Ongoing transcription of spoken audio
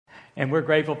And we're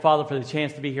grateful, Father, for the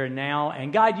chance to be here now.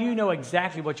 And God, you know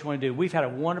exactly what you want to do. We've had a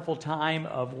wonderful time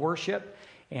of worship,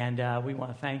 and we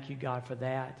want to thank you, God, for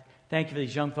that. Thank you for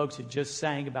these young folks who just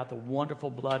sang about the wonderful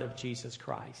blood of Jesus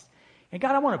Christ. And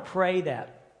God, I want to pray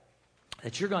that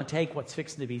you're going to take what's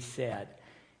fixing to be said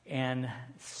and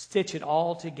stitch it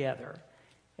all together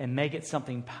and make it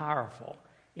something powerful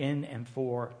in and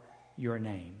for your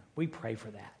name. We pray for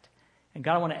that. And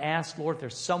God, I want to ask, Lord, if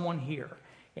there's someone here,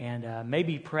 and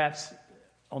maybe perhaps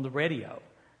on the radio,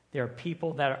 there are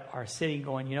people that are sitting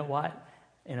going, you know what?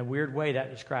 In a weird way,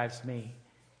 that describes me,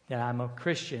 that I'm a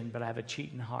Christian, but I have a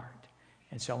cheating heart.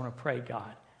 And so I want to pray,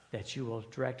 God, that you will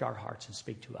direct our hearts and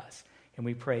speak to us. And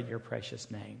we pray in your precious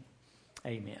name.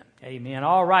 Amen. Amen.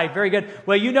 All right. Very good.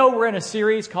 Well, you know we're in a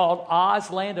series called Oz,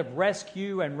 Land of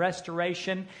Rescue and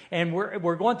Restoration. And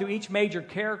we're going through each major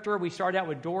character. We started out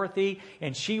with Dorothy,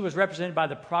 and she was represented by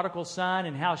the prodigal son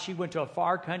and how she went to a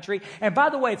far country. And by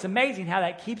the way, it's amazing how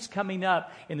that keeps coming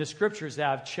up in the scriptures that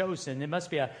I've chosen. It must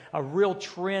be a real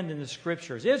trend in the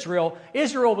scriptures. Israel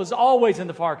was always in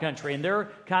the far country, and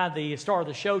they're kind of the star of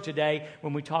the show today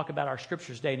when we talk about our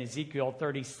scriptures today in Ezekiel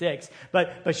 36.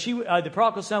 But she, the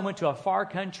prodigal son, went to a far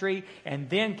country and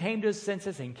then came to his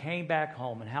senses and came back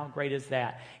home. And how great is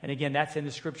that? And again, that's in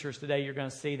the scriptures today. You're going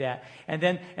to see that. And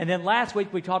then last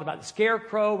week we talked about the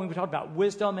scarecrow, and we talked about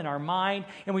wisdom in our mind,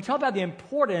 and we talked about the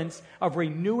importance of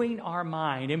renewing our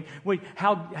mind, and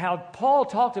how Paul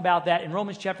talked about that in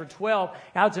Romans chapter 12,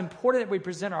 how it's important that we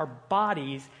present our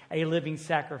bodies a living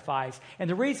sacrifice. And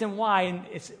the reason why, and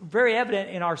it's very evident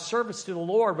in our service to the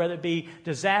Lord, whether it be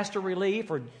disaster relief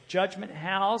or Judgment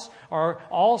House or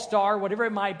All-Star, whatever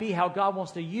it might be, how God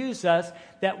wants to use us,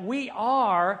 that we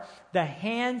are the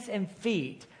hands and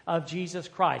feet of Jesus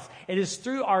Christ. It is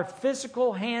through our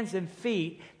physical hands and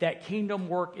feet that kingdom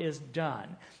work is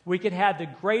done. We can have the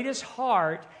greatest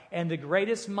heart and the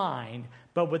greatest mind,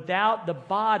 but without the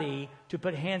body to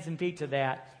put hands and feet to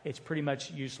that, it's pretty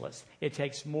much useless. It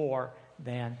takes more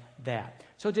than that.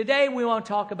 So today we want to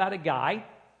talk about a guy,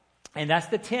 and that's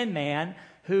the Tin Man,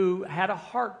 who had a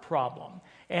heart problem.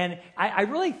 And I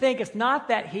really think it's not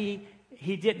that he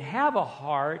didn't have a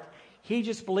heart, he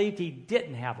just believed he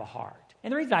didn't have a heart.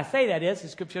 And the reason I say that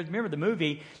is because remember the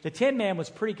movie, the Tin Man was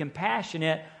pretty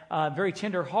compassionate, very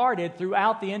tender-hearted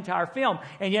throughout the entire film.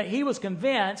 And yet he was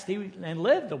convinced and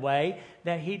lived the way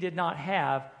that he did not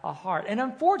have a heart. And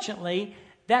unfortunately,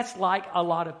 that's like a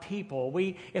lot of people.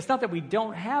 It's not that we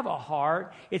don't have a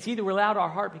heart. It's either we allowed our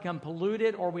heart become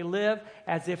polluted or we live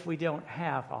as if we don't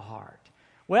have a heart.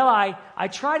 Well, I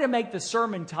try to make the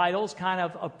sermon titles kind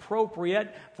of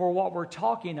appropriate for what we're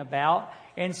talking about.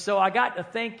 And so I got to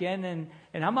thinking, and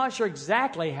I'm not sure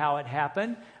exactly how it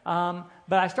happened, but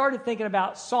I started thinking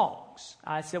about songs.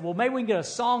 I said, well, maybe we can get a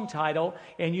song title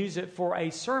and use it for a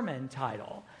sermon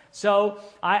title. So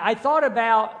I thought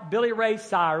about Billy Ray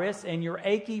Cyrus and Your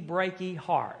Achy Breaky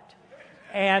Heart.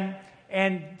 And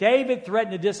David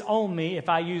threatened to disown me if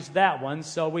I used that one,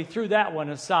 so we threw that one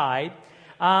aside.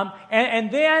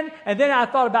 And then I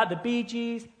thought about the Bee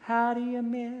Gees. How do you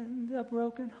mend a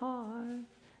broken heart?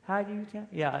 How do you tell?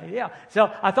 Yeah.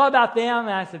 So I thought about them,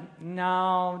 and I said,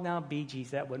 no, Bee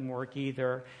Gees, that wouldn't work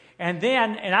either. And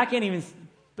I can't even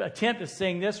attempt to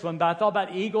sing this one, but I thought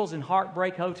about Eagles and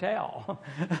Heartbreak Hotel,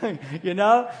 you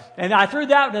know? And I threw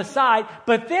that one aside.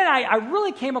 But then I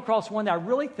really came across one that I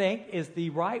really think is the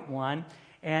right one,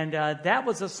 and that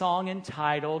was a song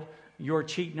entitled Your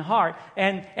Cheatin' Heart.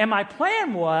 And my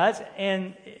plan was,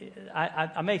 and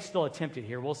I may still attempt it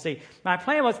here, we'll see. My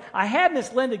plan was, I had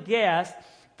Miss Linda Guest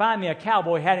find me a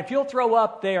cowboy hat. If you'll throw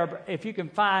up there, if you can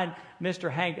find Mr.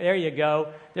 Hank, there you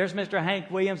go. There's Mr. Hank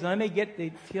Williams. Let me get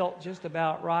the tilt just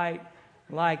about right,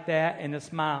 like that, and the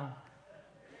smile.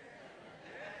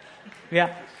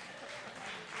 Yeah.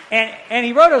 And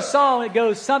he wrote a song that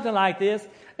goes something like this.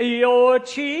 Your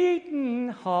cheating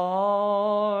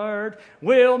heart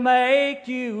will make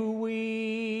you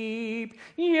weep.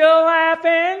 You'll laugh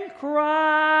and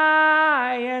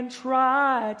cry and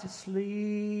try to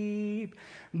sleep.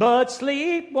 But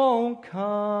sleep won't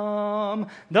come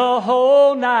the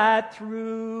whole night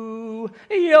through.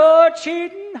 Your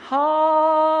cheating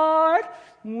heart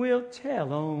will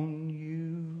tell on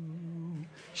you.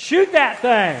 Shoot that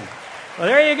thing. Well,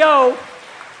 there you go.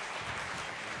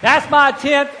 That's my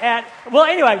attempt at... Well,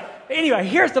 anyway,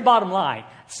 here's the bottom line.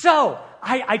 So,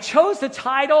 I chose the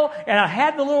title, and I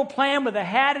had the little plan with the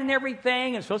hat and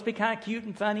everything. It's supposed to be kind of cute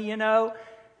and funny, you know.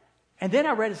 And then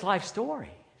I read his life story.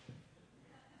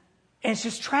 And it's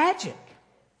just tragic.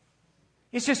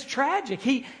 It's just tragic.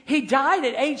 He died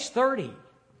at age 30.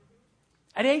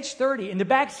 At age 30, in the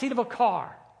back seat of a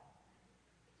car.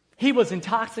 He was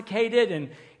intoxicated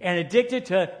and addicted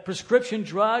to prescription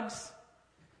drugs.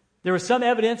 There was some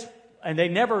evidence, and they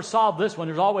never solved this one.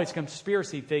 There's always a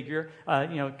conspiracy thing.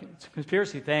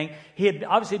 He had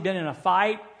obviously been in a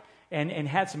fight and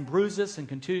had some bruises and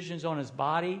contusions on his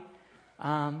body.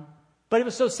 But it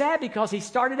was so sad because he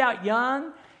started out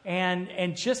young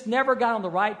and just never got on the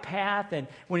right path. And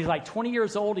when he was like 20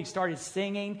 years old, he started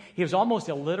singing. He was almost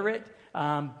illiterate,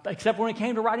 except when it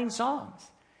came to writing songs.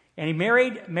 And he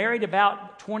married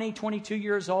about 22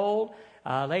 years old,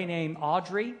 a lady named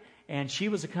Audrey, and she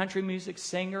was a country music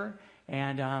singer,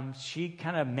 and she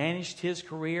kind of managed his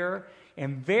career.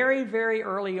 And very, very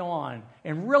early on,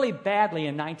 and really badly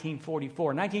in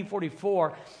 1944. In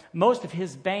 1944, most of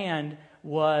his band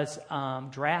was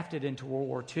drafted into World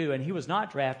War II, and he was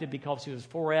not drafted because he was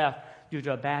 4F due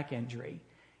to a back injury.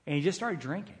 And he just started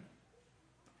drinking.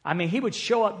 I mean, he would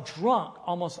show up drunk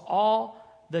almost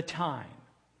all the time.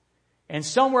 And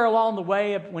somewhere along the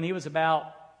way, when he was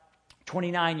about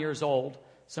 29 years old,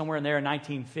 somewhere in there in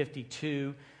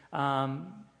 1952,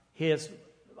 his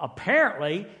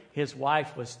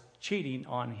wife was cheating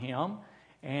on him.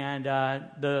 And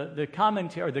the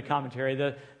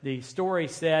story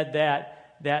said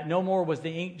that no more was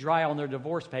the ink dry on their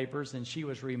divorce papers and she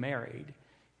was remarried.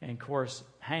 And of course,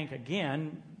 Hank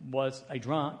again was a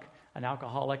drunk, an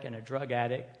alcoholic, and a drug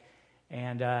addict.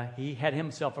 And he had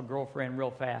himself a girlfriend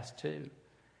real fast too.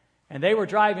 And they were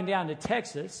driving down to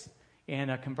Texas in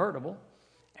a convertible.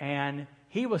 And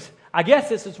I guess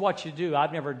this is what you do.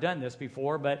 I've never done this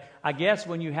before, but I guess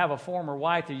when you have a former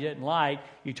wife that you didn't like,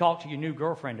 you talk to your new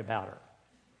girlfriend about her.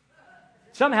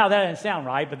 Somehow that didn't sound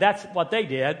right, but that's what they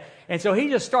did. And so he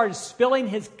just started spilling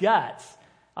his guts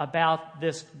about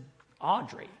this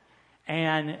Audrey.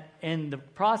 And in the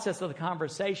process of the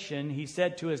conversation, he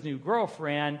said to his new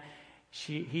girlfriend,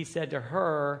 he said to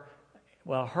her,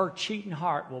 well, her cheating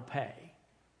heart will pay.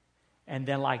 And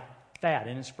then like that,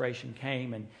 an inspiration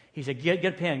came, and he said, get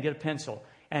a pen, get a pencil.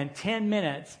 And in 10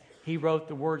 minutes, he wrote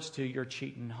the words to Your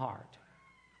Cheating Heart.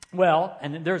 Well,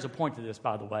 and there's a point to this,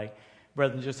 by the way,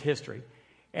 rather than just history.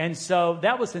 And so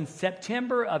that was in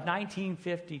September of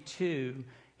 1952,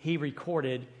 he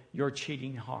recorded Your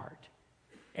Cheating Heart.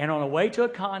 And on the way to a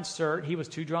concert, he was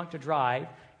too drunk to drive.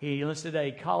 He enlisted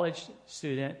a college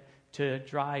student to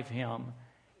drive him.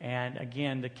 And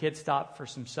again, the kid stopped for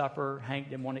some supper. Hank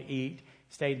didn't want to eat.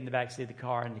 Stayed in the backseat of the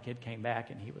car, and the kid came back,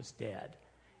 and he was dead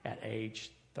at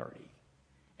age 30.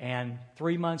 And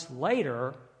 3 months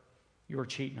later, Your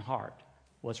Cheating Heart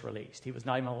was released. He was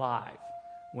not even alive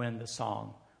when the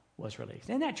song was released.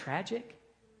 Isn't that tragic?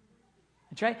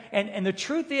 And the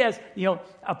truth is,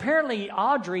 apparently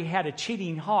Audrey had a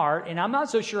cheating heart, and I'm not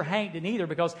so sure Hank did either,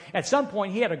 because at some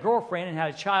point he had a girlfriend and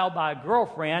had a child by a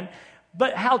girlfriend.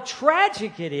 But how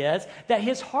tragic it is that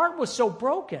his heart was so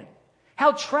broken.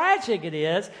 How tragic it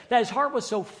is that his heart was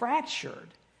so fractured.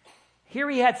 Here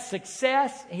he had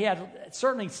success. He had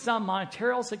certainly some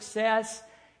monetary success.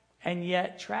 And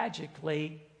yet,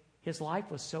 tragically, his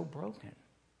life was so broken.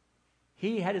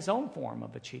 He had his own form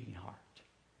of a cheating heart.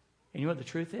 And you know what the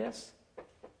truth is?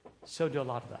 So do a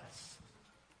lot of us.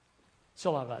 So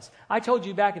a lot of us. I told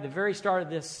you back at the very start of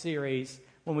this series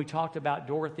when we talked about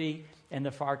Dorothy and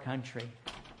the far country.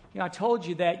 I told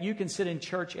you that you can sit in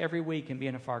church every week and be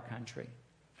in a far country.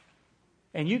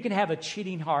 And you can have a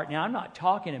cheating heart. Now, I'm not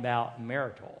talking about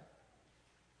marital.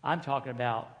 I'm talking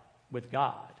about with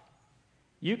God.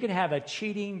 You can have a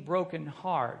cheating, broken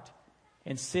heart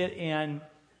and sit in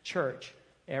church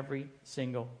every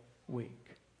single week.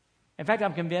 In fact,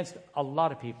 I'm convinced a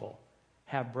lot of people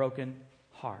have broken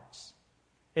hearts.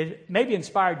 It maybe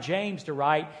inspired James to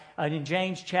write in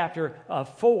James chapter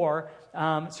 4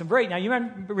 some very. Now, you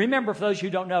remember, for those who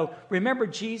don't know, remember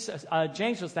Jesus.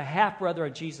 James was the half brother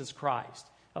of Jesus Christ.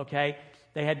 Okay,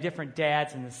 they had different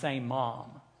dads and the same mom.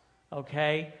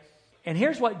 Okay, and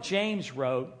here's what James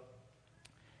wrote.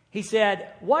 He said,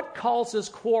 "What causes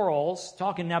quarrels?"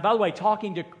 Talking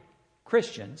to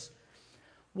Christians.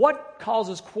 What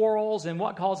causes quarrels and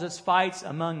what causes fights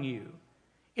among you?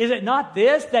 Is it not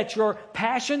this, that your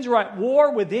passions are at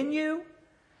war within you?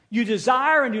 You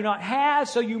desire and do not have,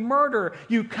 so you murder.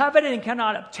 You covet and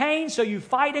cannot obtain, so you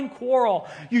fight and quarrel.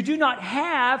 You do not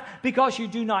have because you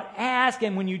do not ask,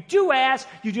 and when you do ask,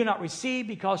 you do not receive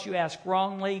because you ask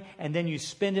wrongly, and then you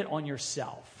spend it on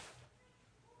yourself.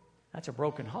 That's a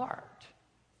broken heart.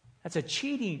 That's a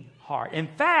cheating heart. In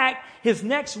fact, his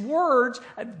next words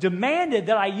demanded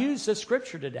that I use the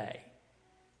scripture today.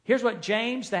 Here's what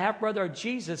James, the half-brother of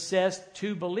Jesus, says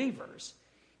to believers.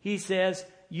 He says,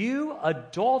 "You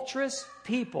adulterous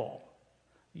people,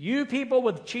 you people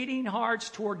with cheating hearts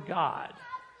toward God,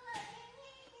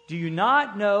 Do you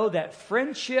not know that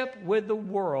friendship with the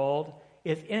world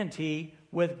is enmity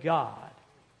with God?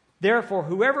 Therefore,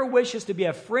 whoever wishes to be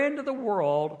a friend of the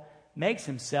world makes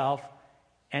himself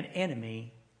an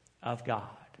enemy of God.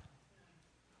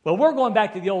 Well, we're going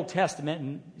back to the Old Testament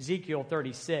in Ezekiel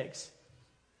 36.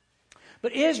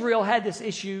 But Israel had this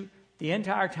issue the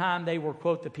entire time they were,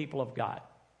 quote, the people of God.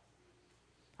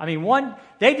 I mean,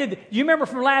 you remember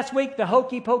from last week, the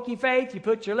hokey pokey faith? You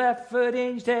put your left foot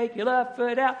in, you take your left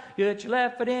foot out, you put your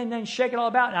left foot in, then shake it all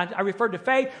about. And I referred to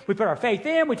faith. We put our faith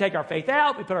in, we take our faith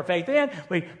out, we put our faith in,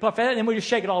 we put our faith out, and then we just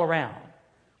shake it all around.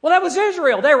 Well, that was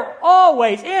Israel. They were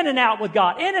always in and out with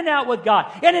God, in and out with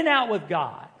God, in and out with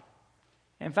God.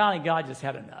 And finally, God just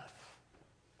had enough.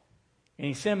 And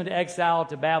he sent them into exile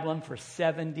to Babylon for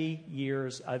 70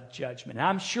 years of judgment. And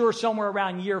I'm sure somewhere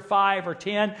around year 5 or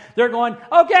 10, they're going,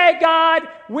 okay, God,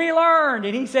 we learned.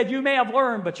 And he said, you may have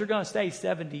learned, but you're going to stay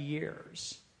 70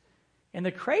 years. And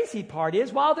the crazy part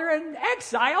is, while they're in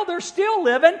exile, they're still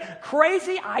living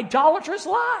crazy, idolatrous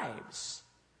lives.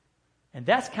 And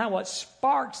that's kind of what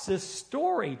sparks this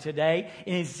story today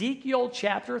in Ezekiel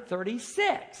chapter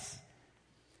 36.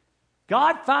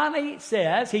 God finally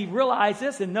says, he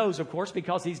realizes and knows, of course,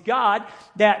 because he's God,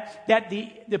 that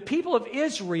the people of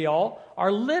Israel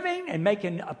are living and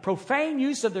making a profane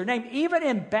use of their name, even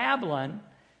in Babylon.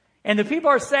 And the people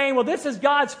are saying, well, this is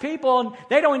God's people, and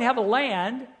they don't even have a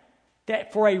land.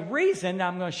 That for a reason,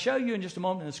 I'm going to show you in just a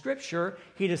moment in the scripture,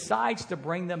 he decides to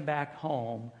bring them back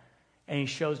home, and he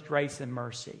shows grace and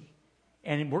mercy.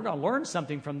 And we're going to learn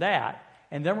something from that,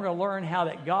 and then we're going to learn how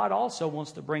that God also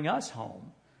wants to bring us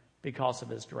home because of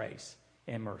his grace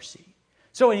and mercy.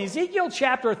 So in Ezekiel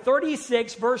chapter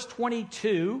 36, verse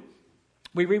 22,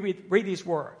 we read these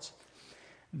words.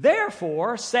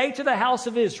 Therefore, say to the house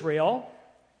of Israel,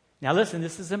 now listen,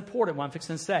 this is important what I'm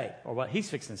fixing to say, or what he's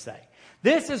fixing to say.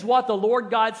 This is what the Lord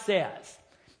God says.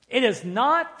 It is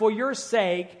not for your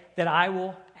sake that I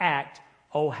will act,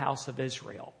 O house of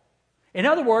Israel. In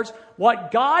other words,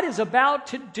 what God is about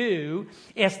to do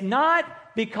is not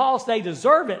because they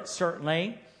deserve it,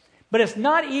 certainly, but it's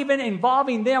not even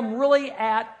involving them really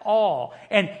at all.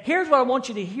 And here's what I want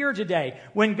you to hear today.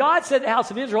 When God said the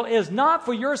house of Israel, it is not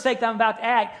for your sake that I'm about to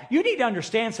act, you need to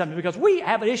understand something, because we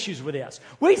have issues with this.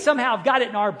 We somehow have got it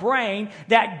in our brain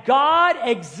that God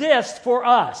exists for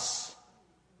us.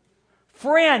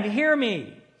 Friend, hear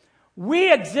me. We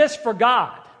exist for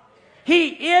God.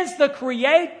 He is the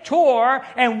creator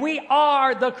and we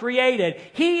are the created.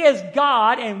 He is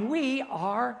God and we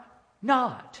are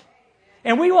not.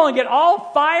 And we want to get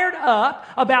all fired up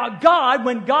about God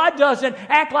when God doesn't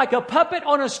act like a puppet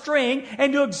on a string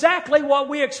and do exactly what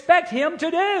we expect him to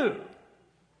do.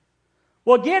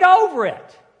 Well, get over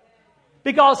it.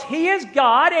 Because he is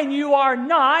God and you are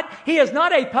not. He is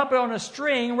not a puppet on a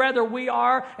string. Rather, we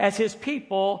are, as his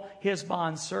people, his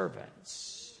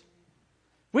bondservants.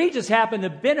 We just happen to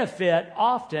benefit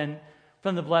often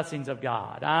from the blessings of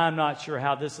God. I'm not sure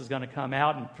how this is going to come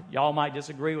out, and y'all might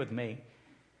disagree with me.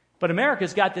 But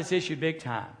America's got this issue big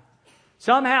time.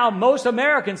 Somehow, most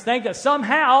Americans think that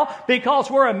somehow,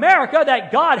 because we're America,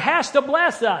 that God has to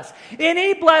bless us.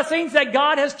 Any blessings that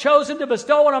God has chosen to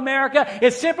bestow on America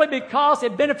is simply because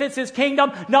it benefits his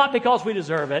kingdom, not because we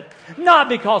deserve it. Not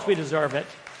because we deserve it.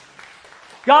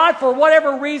 God, for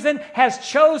whatever reason, has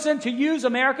chosen to use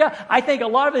America. I think a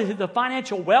lot of it is the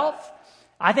financial wealth.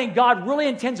 I think God really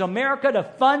intends America to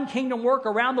fund kingdom work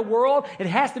around the world. It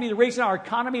has to be the reason our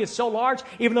economy is so large,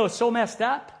 even though it's so messed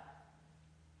up.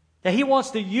 That he wants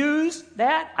to use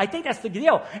that. I think that's the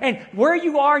deal. And where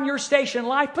you are in your station in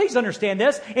life, please understand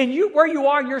this. And where you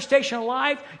are in your station in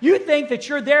life, you think that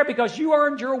you're there because you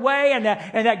earned your way and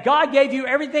that God gave you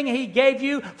everything he gave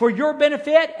you for your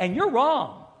benefit, and you're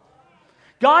wrong.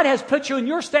 God has put you in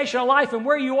your station of life and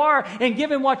where you are and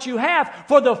given what you have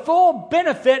for the full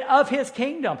benefit of his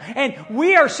kingdom. And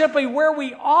we are simply where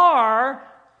we are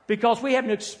because we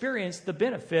haven't experienced the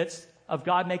benefits of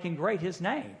God making great his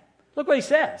name. Look what he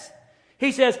says.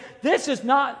 He says, this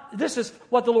is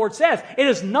what the Lord says. It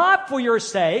is not for your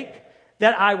sake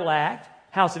that I will act,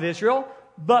 house of Israel,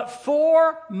 but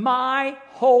for my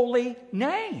holy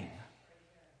name.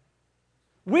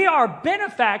 We are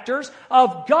benefactors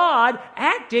of God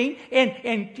acting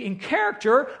in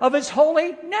character of his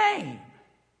holy name.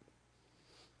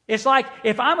 It's like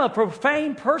if I'm a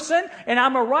profane person and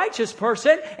I'm a righteous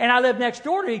person and I live next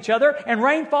door to each other and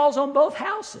rain falls on both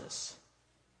houses.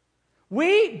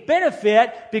 We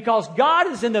benefit because God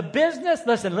is in the business.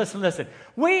 Listen.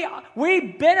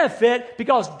 We benefit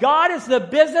because God is in the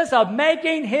business of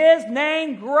making His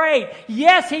name great.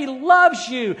 Yes, He loves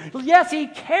you. Yes, He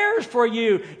cares for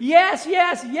you. Yes.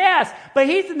 But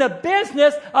He's in the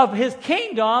business of His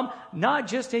kingdom, not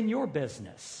just in your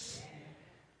business.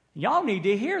 Y'all need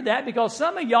to hear that, because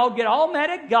some of y'all get all mad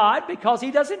at God because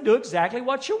He doesn't do exactly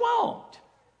what you want.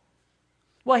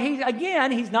 Well,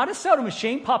 He's not a soda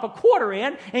machine. Pop a quarter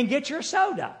in and get your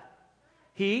soda.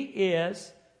 He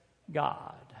is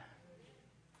God.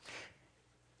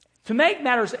 To make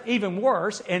matters even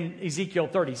worse, in Ezekiel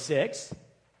 36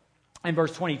 and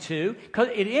verse 22, because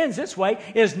it ends this way: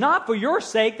 it is not for your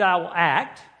sake that I will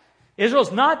act.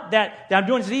 Israel's not that I'm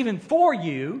doing this even for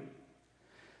you,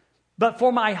 but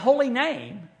for my holy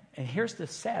name. And here's the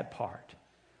sad part: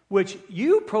 which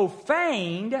you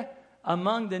profaned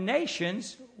among the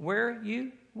nations where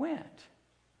you went.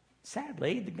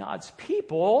 Sadly, God's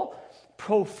people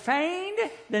profaned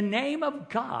the name of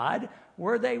God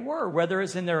where they were, whether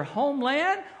it's in their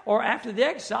homeland or after the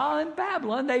exile in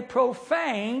Babylon. They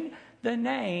profaned the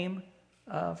name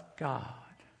of God.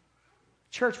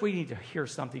 Church, we need to hear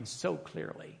something so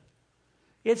clearly.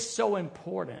 It's so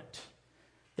important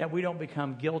that we don't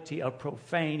become guilty of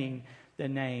profaning the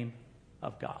name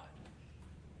of God.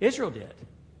 Israel did.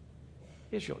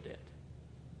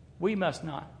 We must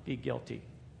not be guilty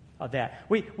of that.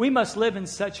 We must live in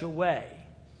such a way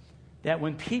that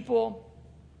when people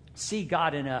see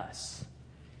God in us,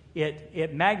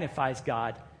 it magnifies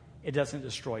God. It doesn't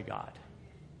destroy God.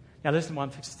 Now listen to what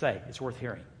I'm fixing to say. It's worth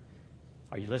hearing.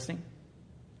 Are you listening?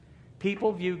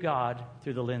 People view God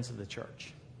through the lens of the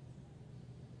church.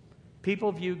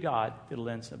 People view God through the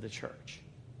lens of the church.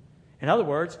 In other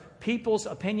words, people's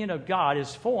opinion of God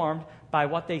is formed by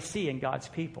what they see in God's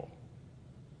people.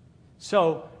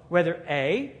 So whether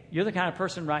A, you're the kind of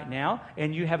person right now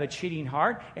and you have a cheating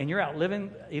heart and you're out living,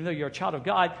 even though you're a child of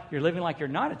God, you're living like you're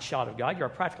not a child of God. You're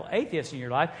a practical atheist in your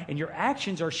life, and your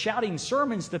actions are shouting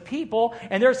sermons to people,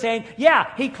 and they're saying,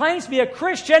 yeah, he claims to be a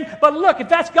Christian, but look, if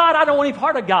that's God, I don't want any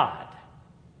part of God.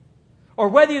 Or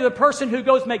whether you're the person who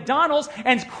goes to McDonald's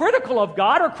and is critical of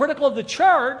God or critical of the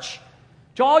church,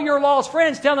 to all your lost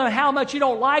friends, tell them how much you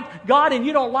don't like God and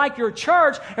you don't like your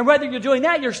church. And whether you're doing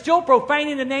that, you're still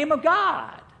profaning the name of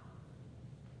God.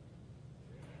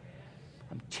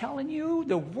 I'm telling you,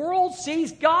 the world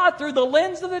sees God through the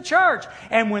lens of the church.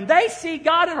 And when they see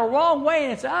God in a wrong way,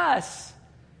 and it's us,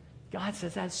 God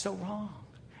says that's so wrong.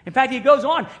 In fact, he goes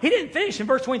on. He didn't finish in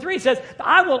verse 23. He says,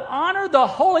 I will honor the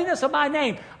holiness of my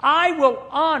name. I will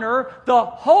honor the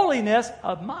holiness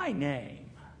of my name.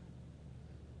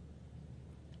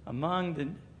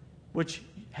 Which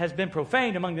has been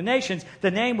profaned among the nations,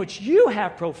 the name which you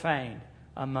have profaned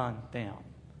among them.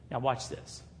 Now watch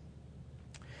this.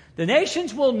 The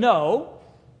nations will know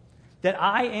that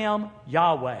I am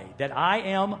Yahweh, that I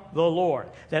am the Lord,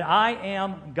 that I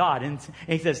am God. And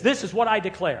he says, this is what I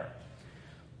declare.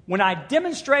 When I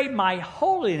demonstrate my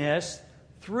holiness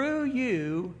through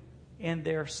you in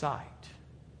their sight.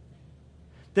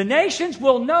 The nations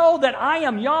will know that I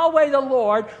am Yahweh the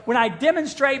Lord when I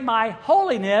demonstrate my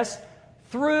holiness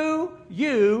through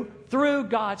you, through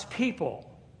God's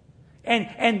people. And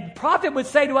the prophet would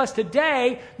say to us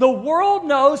today, the world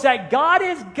knows that God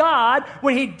is God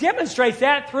when he demonstrates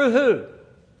that through who?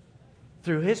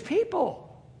 Through his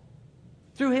people.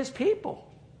 Through his people.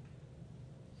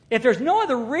 If there's no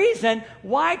other reason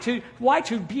why to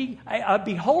be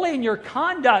holy in your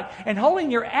conduct and holy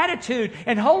in your attitude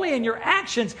and holy in your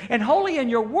actions and holy in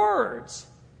your words,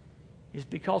 is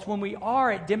because when we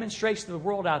are, it demonstrates to the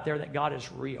world out there that God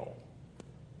is real.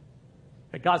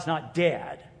 That God's not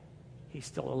dead. He's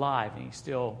still alive and he's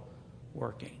still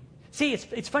working. See,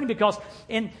 it's funny because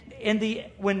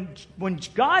when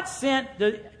God sent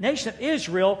the nation of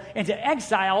Israel into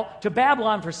exile to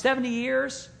Babylon for 70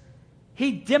 years,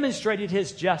 he demonstrated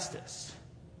his justice.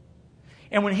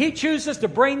 And when he chooses to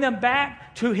bring them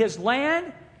back to his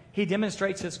land, he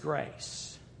demonstrates his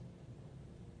grace.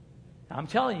 Now, I'm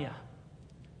telling you,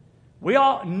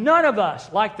 none of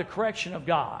us like the correction of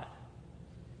God.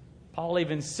 Paul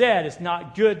even said it's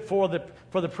not good for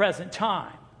the present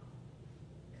time.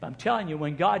 But I'm telling you,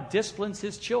 when God disciplines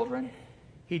his children,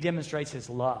 he demonstrates his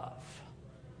love.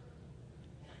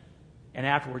 And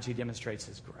afterwards, he demonstrates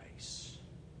his grace.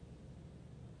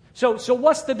 So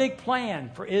what's the big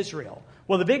plan for Israel?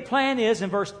 Well, the big plan is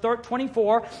in verse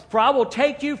 24, for I will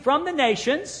take you from the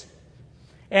nations,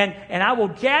 and I will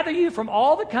gather you from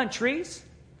all the countries,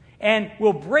 and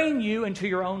will bring you into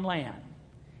your own land.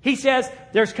 He says,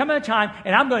 there's coming a time,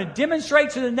 and I'm going to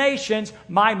demonstrate to the nations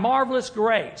my marvelous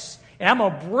grace. And I'm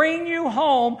going to bring you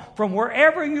home from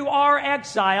wherever you are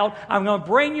exiled. I'm going to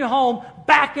bring you home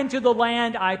back into the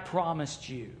land I promised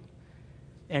you.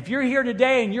 And if you're here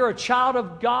today and you're a child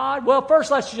of God, well, first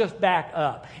let's just back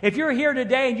up. If you're here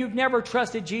today and you've never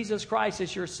trusted Jesus Christ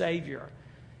as your Savior,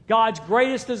 God's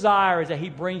greatest desire is that He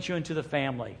brings you into the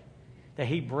family, that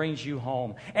He brings you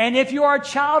home. And if you are a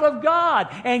child of God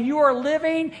and you are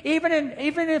living, even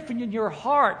if in your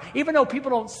heart, even though people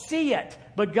don't see it,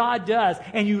 but God does,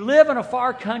 and you live in a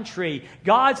far country,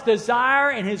 God's desire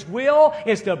and His will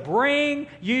is to bring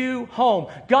you home.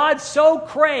 God so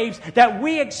craves that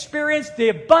we experience the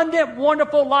abundant,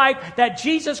 wonderful life that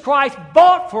Jesus Christ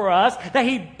bought for us, that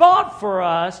He bought for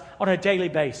us on a daily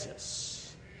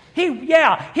basis. He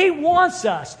wants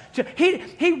us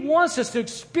to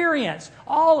experience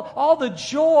all the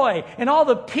joy and all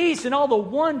the peace and all the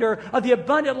wonder of the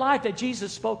abundant life that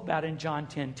Jesus spoke about in John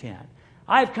 10:10.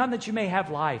 I have come that you may have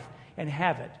life and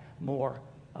have it more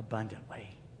abundantly.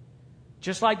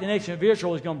 Just like the nation of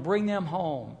Israel is going to bring them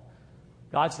home,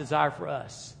 God's desire for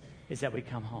us is that we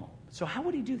come home. So how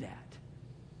would He do that?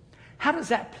 How does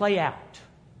that play out?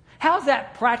 How is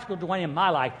that practical to Dwayne in my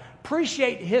life?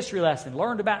 Appreciate the history lesson.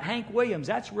 Learned about Hank Williams.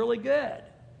 That's really good.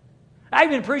 I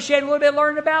even appreciate a little bit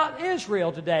learning about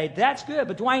Israel today. That's good.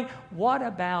 But Dwayne, what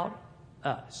about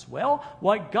us? Well,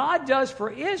 what God does for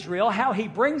Israel, how He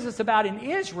brings us about in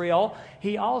Israel,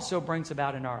 He also brings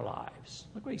about in our lives.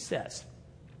 Look what He says.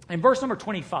 In verse number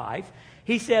 25,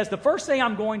 He says, the first thing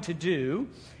I'm going to do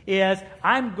is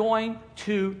I'm going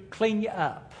to clean you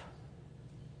up.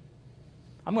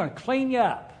 I'm going to clean you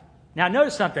up. Now,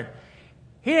 notice something.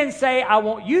 He didn't say, I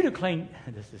want you to clean.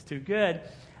 This is too good.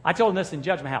 I told him this in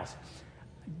Judgment House.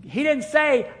 He didn't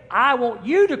say, I want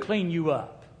you to clean you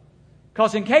up.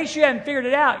 Because in case you haven't figured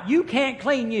it out, you can't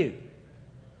clean you.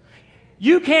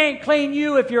 You can't clean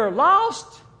you if you're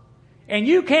lost, and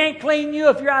you can't clean you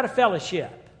if you're out of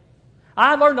fellowship.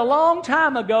 I learned a long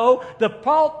time ago the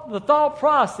thought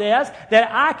process that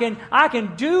I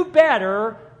can do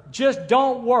better, just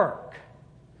don't work.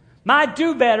 My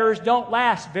do-betters don't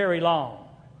last very long.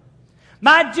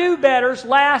 My do-betters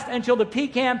last until the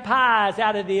pecan pie is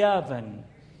out of the oven.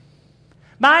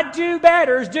 My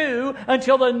do-betters do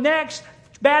until the next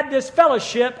Baptist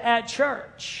fellowship at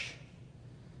church.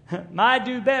 My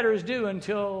do-betters do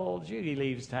until Judy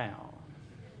leaves town.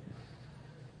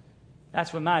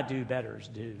 That's what my do-betters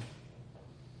do.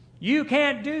 You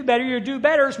can't do better. Your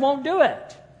do-betters won't do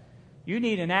it. You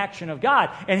need an action of God.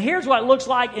 And here's what it looks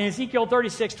like in Ezekiel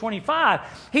 36:25.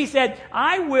 He said,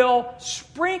 I will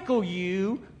sprinkle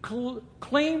you I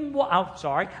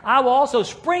will also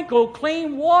sprinkle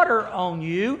clean water on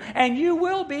you, and you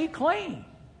will be clean.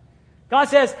 God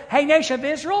says, hey, nation of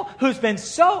Israel, who's been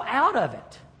so out of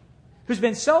it,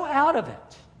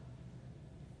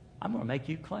 I'm going to make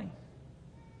you clean.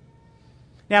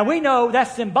 Now, we know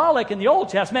that's symbolic in the Old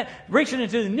Testament. Reaching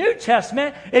into the New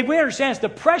Testament, and we understand it's the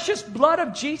precious blood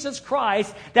of Jesus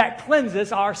Christ that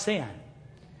cleanses our sin.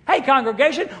 Hey,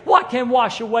 congregation, what can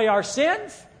wash away our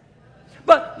sins?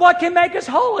 But what can make us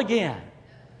whole again?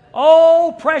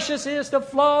 Oh, precious is the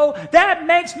flow that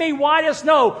makes me white as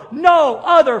snow. No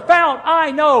other fount I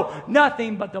know.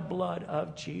 Nothing but the blood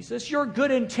of Jesus. Your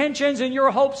good intentions and your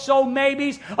hopes, so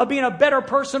maybes of being a better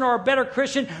person or a better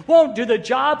Christian won't do the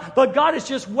job. But God is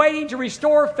just waiting to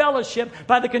restore fellowship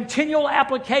by the continual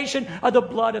application of the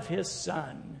blood of His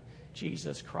Son,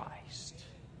 Jesus Christ.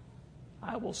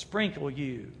 I will sprinkle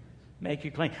you, make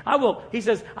you clean. He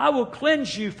says, I will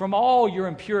cleanse you from all your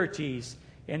impurities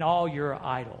and all your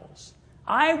idols.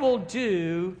 I will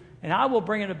do, and I will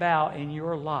bring it about in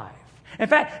your life. In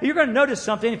fact, you're going to notice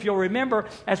something, if you'll remember,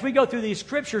 as we go through these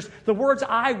scriptures, the words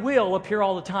I will appear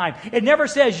all the time. It never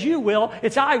says you will,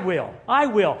 it's I will. I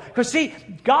will. Because see,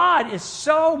 God is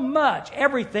so much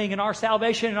everything in our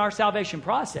salvation and our salvation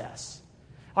process.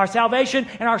 Our salvation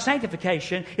and our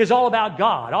sanctification is all about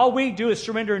God. All we do is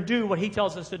surrender and do what He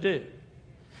tells us to do.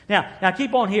 Now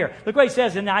keep on here. Look what He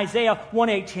says in Isaiah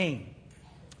 1:18.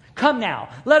 Come now,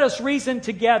 let us reason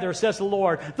together, says the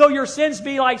Lord. Though your sins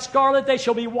be like scarlet, they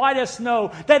shall be white as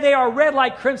snow. That they are red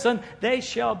like crimson, they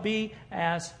shall be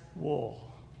as wool.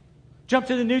 Jump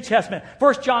to the New Testament.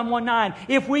 1 John 1:9.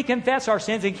 If we confess our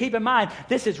sins, and keep in mind,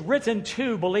 this is written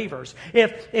to believers.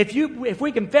 If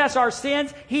we confess our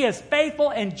sins, He is faithful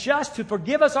and just to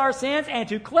forgive us our sins and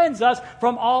to cleanse us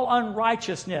from all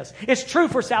unrighteousness. It's true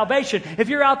for salvation. If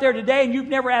you're out there today and you've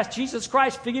never asked Jesus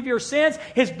Christ to forgive your sins,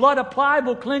 His blood applied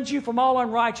will cleanse you from all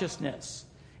unrighteousness.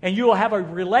 And you will have a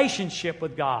relationship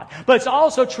with God. But it's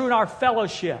also true in our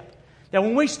fellowship. That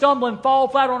when we stumble and fall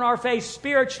flat on our face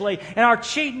spiritually, and our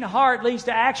cheating heart leads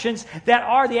to actions that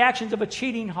are the actions of a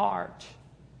cheating heart,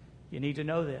 you need to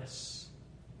know this,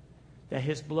 that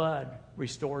His blood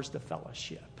restores the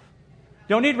fellowship.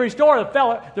 Don't need to restore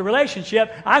the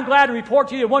relationship. I'm glad to report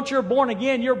to you that once you're born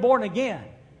again, you're born again.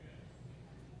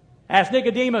 As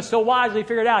Nicodemus so wisely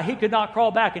figured out, he could not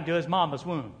crawl back into his mama's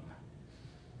womb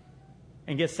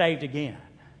and get saved again.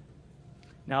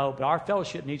 No, but our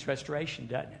fellowship needs restoration,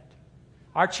 doesn't it?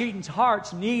 Our cheating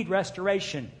hearts need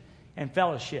restoration and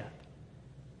fellowship.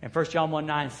 And 1 John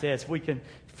 1:9 says, we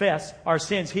confess our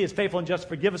sins. He is faithful and just to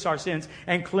forgive us our sins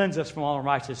and cleanse us from all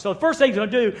unrighteousness. So the first thing He's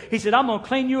going to do, He said, I'm going to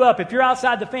clean you up. If you're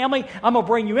outside the family, I'm going to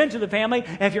bring you into the family.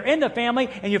 And if you're in the family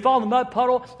and you fall in the mud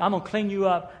puddle, I'm going to clean you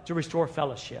up to restore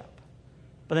fellowship.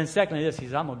 But then secondly, this, He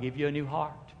says, I'm going to give you a new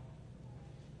heart.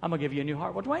 I'm going to give you a new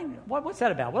heart. Well, Dwayne, what's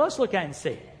that about? Well, let's look at it and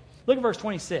see. Look at verse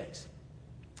 26.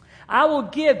 I will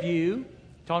give you,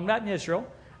 talking about in Israel,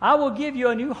 I will give you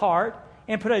a new heart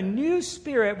and put a new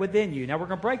spirit within you. Now, we're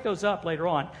going to break those up later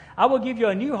on. I will give you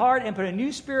a new heart and put a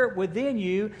new spirit within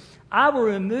you. I will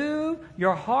remove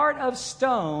your heart of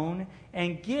stone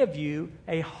and give you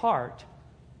a heart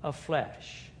of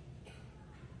flesh.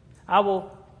 I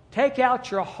will take out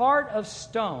your heart of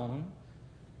stone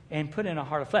and put in a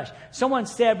heart of flesh. Someone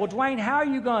said, well, Dwayne, how are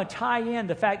you going to tie in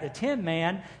the fact that Tin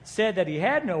Man said that he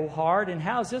had no heart, and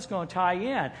how's this going to tie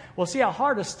in? Well, see, a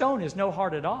heart of stone is no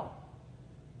heart at all.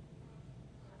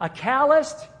 A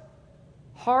calloused,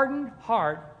 hardened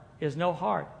heart is no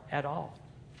heart at all.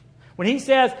 When He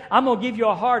says, I'm going to give you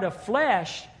a heart of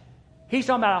flesh, He's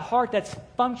talking about a heart that's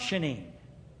functioning,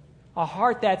 a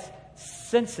heart that's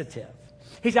sensitive.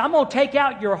 He said, I'm going to take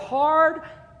out your hard,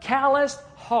 calloused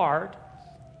heart,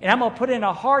 and I'm going to put in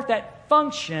a heart that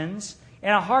functions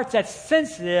and a heart that's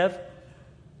sensitive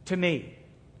to me.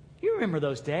 You remember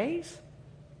those days?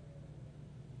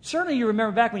 Certainly you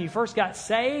remember back when you first got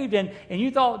saved and you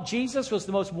thought Jesus was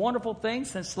the most wonderful thing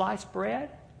since sliced bread.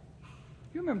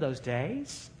 You remember those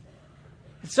days?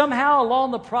 And somehow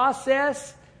along the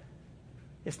process,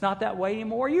 it's not that way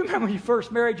anymore. You remember when you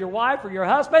first married your wife or your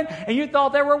husband and you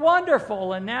thought they were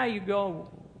wonderful, and now you go,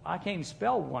 I can't even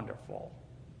spell wonderful.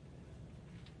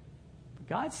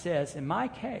 God says, in my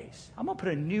case, I'm going to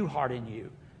put a new heart in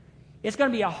you. It's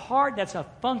going to be a heart that's a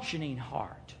functioning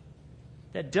heart,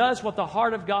 that does what the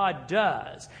heart of God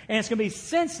does. And it's going to be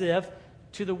sensitive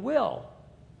to the will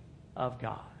of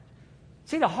God.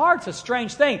 See, the heart's a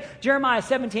strange thing. Jeremiah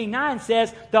 17:9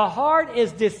 says, the heart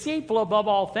is deceitful above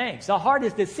all things. The heart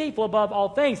is deceitful above all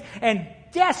things and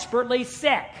desperately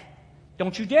sick.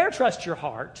 Don't you dare trust your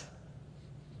heart.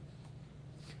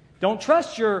 Don't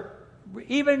trust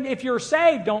even if you're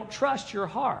saved, don't trust your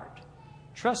heart.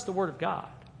 Trust the Word of God.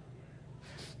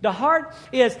 The heart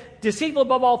is deceitful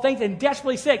above all things and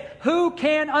desperately sick. Who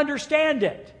can understand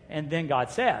it? And then God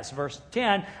says, verse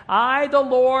 10, I, the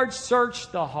Lord, search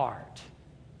the heart.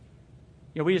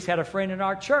 You know, we just had a friend in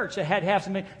our church that had to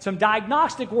have some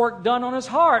diagnostic work done on his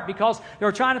heart because they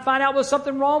were trying to find out was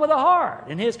something wrong with the heart.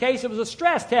 In his case, it was a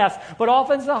stress test, but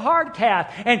often it's a heart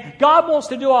cath. And God wants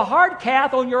to do a heart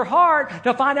cath on your heart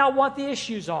to find out what the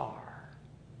issues are.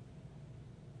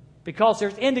 Because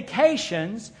there's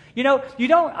indications. You know,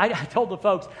 I told the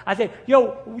folks, I said,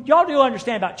 y'all do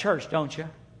understand about church, don't you?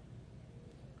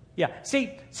 Yeah.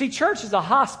 See, church is a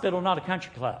hospital, not a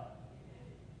country club.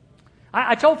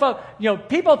 I told folks,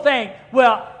 people think,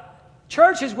 well,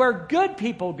 church is where good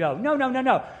people go.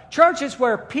 No. Church is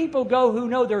where people go who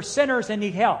know they're sinners and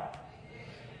need help.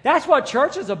 That's what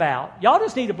church is about. Y'all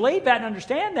just need to believe that and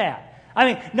understand that.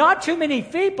 I mean, not too many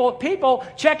people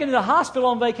check into the hospital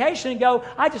on vacation and go,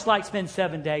 I just like to spend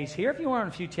 7 days here. If you want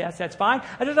a few tests, that's fine.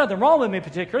 There's nothing wrong with me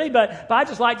particularly, but I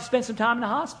just like to spend some time in the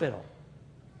hospital.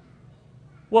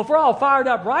 Well, if we're all fired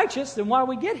up righteous, then why do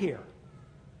we get here?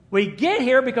 We get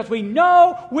here because we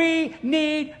know we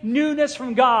need newness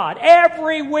from God.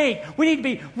 Every week, we need to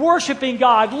be worshiping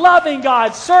God, loving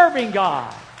God, serving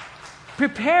God,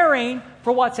 preparing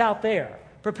for what's out there.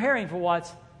 Preparing for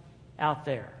what's out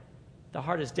there. The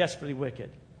heart is desperately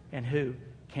wicked, and who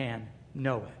can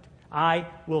know it? I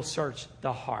will search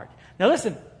the heart. Now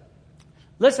listen,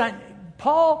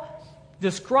 Paul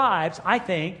describes, I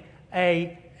think,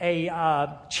 a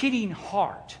cheating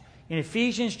heart. In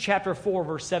Ephesians chapter 4,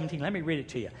 verse 17. Let me read it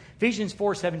to you. Ephesians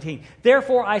 4:17.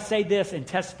 Therefore I say this and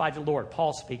testify to the Lord.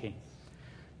 Paul speaking.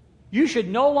 You should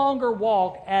no longer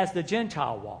walk as the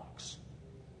Gentile walks.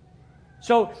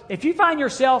 So if you find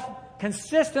yourself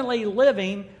consistently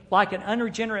living like an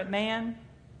unregenerate man,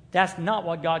 that's not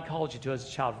what God called you to as a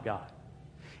child of God.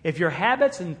 If your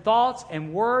habits and thoughts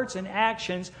and words and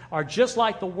actions are just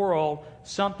like the world,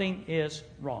 something is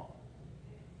wrong.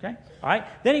 Okay? All right?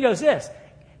 Then he goes this.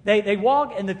 They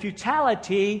walk in the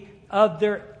futility of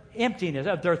their emptiness,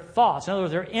 of their thoughts. In other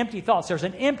words, their empty thoughts. There's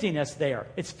an emptiness there.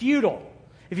 It's futile.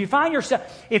 If you find yourself,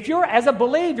 if you're, as a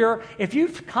believer, if you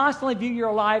constantly view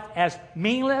your life as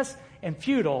meaningless and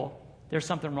futile, there's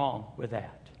something wrong with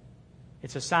that.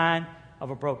 It's a sign of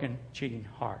a broken, cheating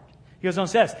heart. He goes on and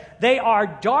says, they are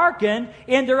darkened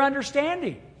in their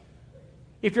understanding.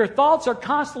 If your thoughts are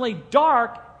constantly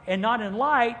dark and not in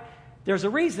light, there's a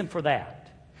reason for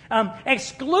that.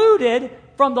 Excluded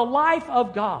from the life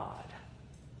of God.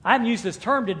 I haven't used this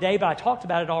term today, but I talked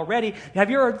about it already.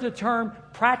 Have you heard the term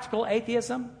practical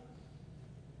atheism?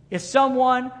 It's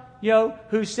someone,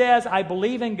 who says, I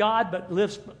believe in God, but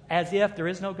lives as if there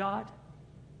is no God.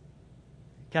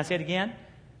 Can I say it again?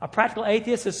 A practical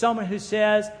atheist is someone who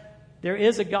says there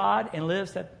is a God and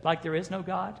lives like there is no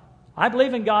God. I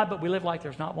believe in God, but we live like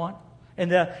there's not one. And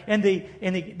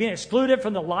being excluded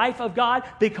from the life of God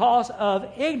because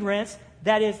of ignorance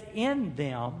that is in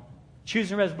them,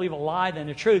 choosing rather to believe a lie than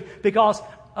the truth, because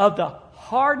of the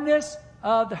hardness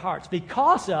of the hearts.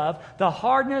 Because of the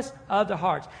hardness of the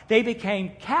hearts. They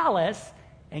became callous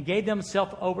and gave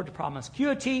themselves over to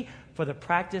promiscuity for the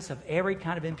practice of every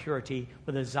kind of impurity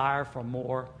with a desire for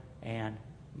more and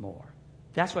more.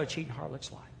 That's what a cheating heart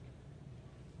looks like.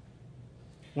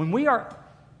 When we are...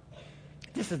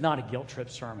 This is not a guilt trip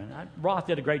sermon. Roth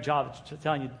did a great job of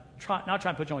telling you, not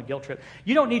trying to put you on a guilt trip.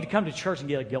 You don't need to come to church and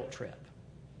get a guilt trip.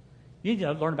 You need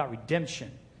to learn about redemption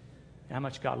and how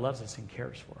much God loves us and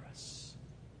cares for us.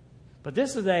 But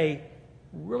this is a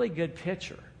really good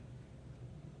picture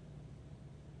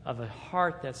of a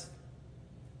heart that's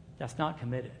not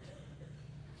committed.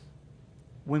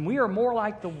 When we are more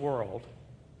like the world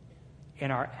in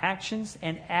our actions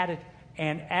and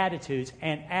attitudes,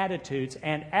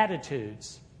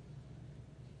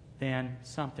 then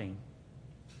something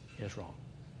is wrong.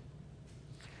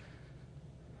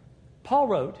 Paul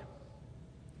wrote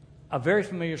a very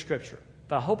familiar scripture,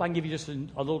 but I hope I can give you just a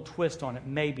little twist on it,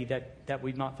 maybe that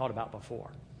we've not thought about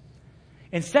before.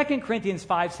 In 2 Corinthians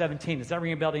 5:17, does that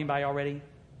ring a bell to anybody already?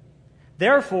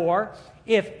 Therefore,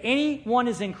 if anyone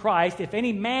is in Christ, if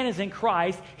any man is in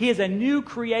Christ, he is a new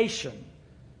creation.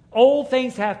 Old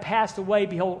things have passed away.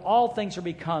 Behold, all things are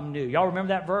become new. Y'all remember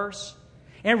that verse?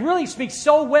 And it really speaks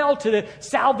so well to the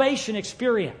salvation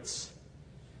experience.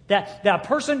 That a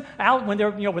person out when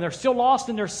they're still lost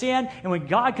in their sin, and when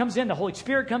God comes in, the Holy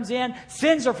Spirit comes in,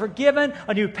 sins are forgiven,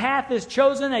 a new path is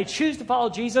chosen, they choose to follow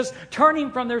Jesus,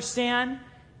 turning from their sin.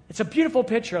 It's a beautiful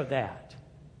picture of that.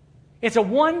 It's a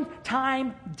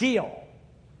one-time deal.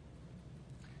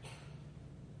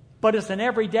 But it's an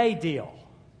everyday deal.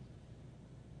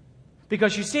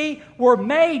 Because you see, we're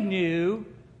made new,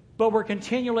 but we're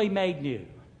continually made new.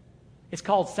 It's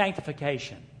called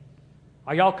sanctification.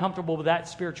 Are y'all comfortable with that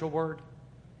spiritual word?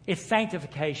 It's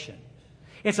sanctification.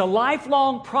 It's a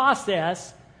lifelong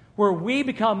process where we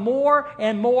become more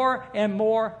and more and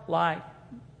more like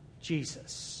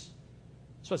Jesus.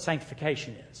 That's what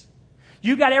sanctification is.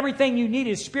 You got everything you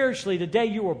needed spiritually the day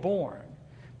you were born.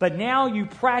 But now you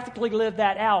practically live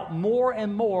that out more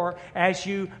and more as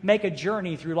you make a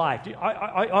journey through life.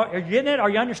 Are you getting it? Are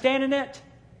you understanding it?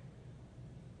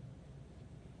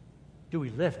 Do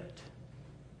we live it?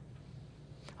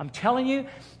 I'm telling you,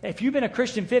 if you've been a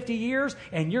Christian 50 years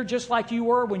and you're just like you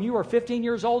were when you were 15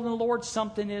 years old in the Lord,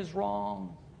 something is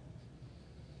wrong.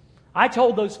 I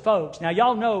told those folks, now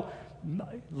y'all know,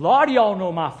 a lot of y'all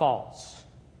know my faults.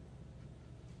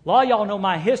 A lot of y'all know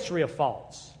my history of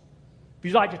faults. If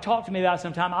you'd like to talk to me about it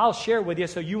sometime, I'll share with you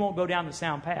so you won't go down the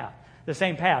same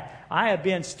path. I have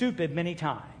been stupid many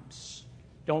times.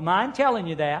 Don't mind telling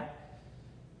you that.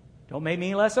 Don't make me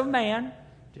any less of a man.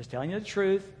 Just telling you the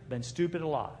truth. Been stupid a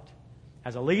lot.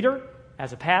 As a leader,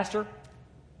 as a pastor,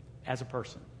 as a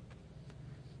person.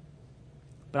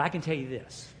 But I can tell you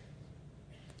this.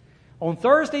 On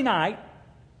Thursday night,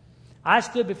 I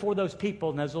stood before those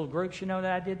people in those little groups, that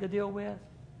I did the deal with.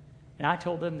 And I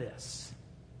told them this.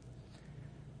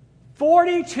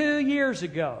 42 years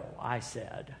ago, I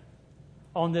said,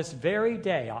 on this very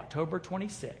day, October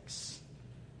 26,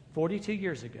 42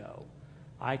 years ago,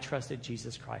 I trusted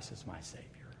Jesus Christ as my Savior.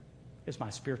 It's my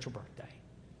spiritual birthday.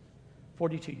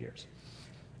 42 years.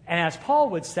 And as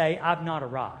Paul would say, I've not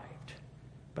arrived.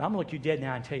 But I'm going to look you dead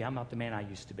now and tell you I'm not the man I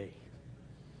used to be.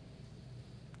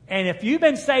 And if you've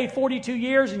been saved 42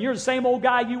 years and you're the same old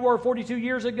guy you were 42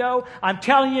 years ago, I'm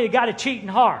telling you, you got a cheating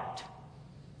heart.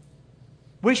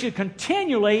 We should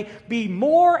continually be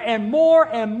more and more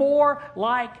and more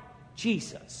like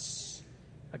Jesus.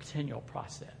 A continual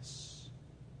process.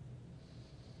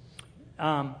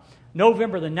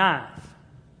 November the 9th,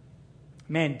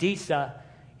 Mandisa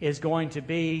is going to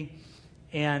be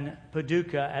in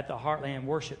Paducah at the Heartland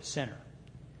Worship Center.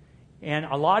 And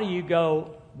a lot of you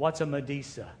go, what's a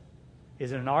Medusa?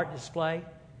 Is it an art display?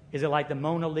 Is it like the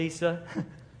Mona Lisa?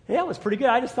 Yeah, it was pretty good.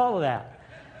 I just thought of that.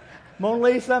 Mona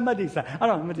Lisa, Medusa. I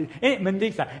don't know,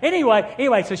 Medusa.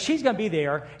 Anyway, so she's going to be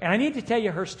there, and I need to tell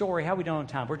you her story. How are we doing on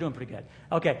time? We're doing pretty good.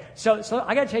 Okay, so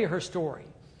I got to tell you her story,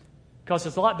 because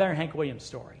it's a lot better than Hank Williams'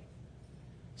 story.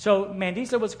 So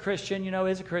Mandisa was a Christian,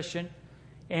 is a Christian,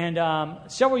 and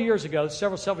several years ago, she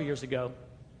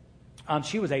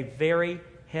was a very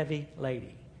heavy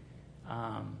lady,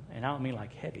 and I don't mean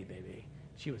like heavy, baby.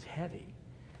 She was heavy.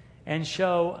 And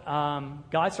so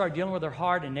God started dealing with her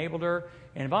heart, enabled her.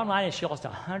 And the bottom line is she lost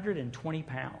 120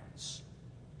 pounds,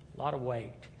 a lot of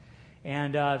weight.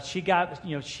 And she got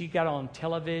on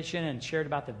television and shared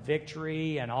about the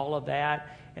victory and all of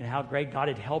that, and how great God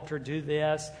had helped her do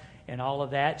this and all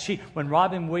of that. When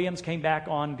Robin Williams came back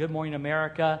on Good Morning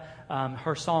America,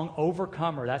 her song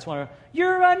 "Overcomer," that's one of her,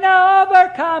 "You're an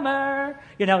overcomer."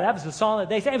 That was the song that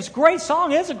they sang. It was a great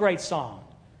song. It is a great song.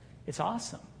 It's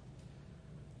awesome.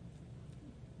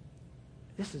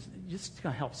 This is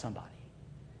going to help somebody.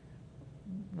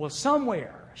 Well,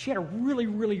 somewhere, she had a really,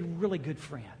 really, really good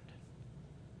friend.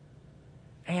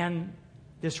 And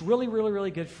this really, really,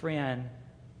 really good friend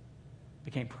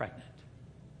became pregnant.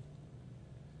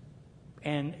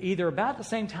 And either about the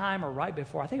same time or right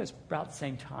before, I think it was about the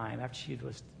same time, after she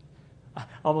was, I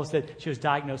almost said she was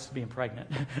diagnosed as being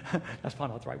pregnant. That's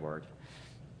probably not the right word.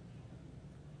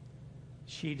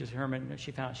 She found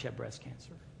out she had breast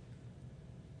cancer.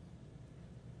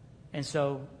 And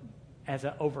so, as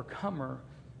an overcomer,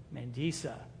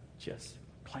 Mandisa just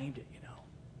claimed it,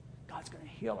 God's going to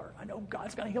heal her. I know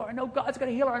God's going to heal her. I know God's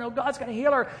going to heal her. I know God's going to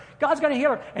heal her. God's going to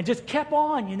heal her. And just kept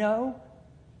on,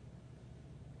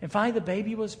 And finally, the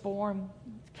baby was born.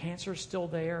 Cancer's still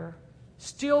there.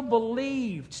 Still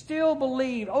believed.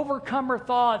 Overcomer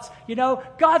thoughts.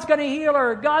 God's going to heal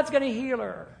her. God's going to heal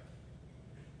her.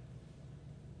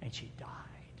 And she died.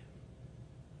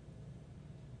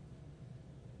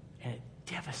 And it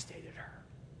devastated her.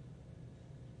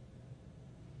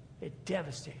 It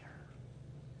devastated her.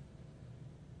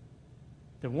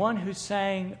 The one who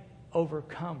sang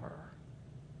Overcomer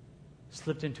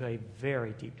slipped into a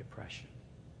very deep depression.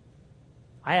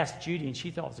 I asked Judy, and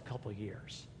she thought it was a couple of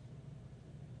years.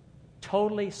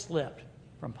 Totally slipped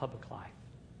from public life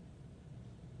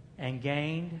and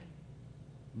gained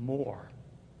more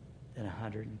than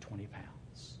 120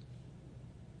 pounds.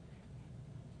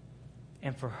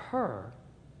 And for her,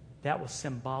 that was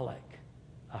symbolic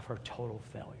of her total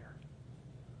failure.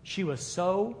 She was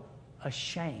so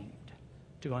ashamed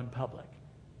to go in public,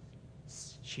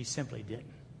 she simply didn't.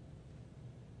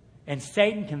 And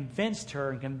Satan convinced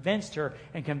her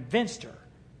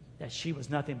that she was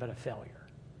nothing but a failure.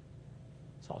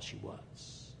 That's all she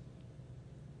was.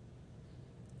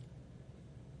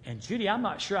 And Judy, I'm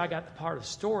not sure I got the part of the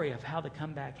story of how the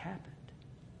comeback happened.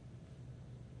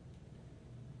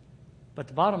 But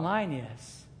the bottom line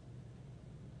is,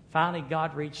 finally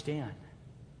God reached in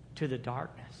to the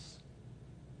darkness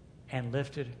and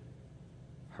lifted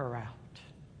her out.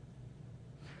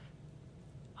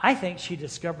 I think she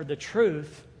discovered the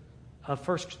truth of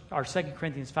 2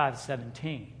 Corinthians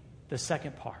 5:17, the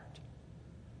second part.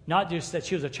 Not just that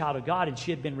she was a child of God and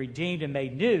she had been redeemed and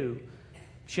made new.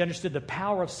 She understood the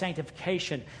power of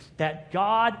sanctification, that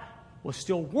God was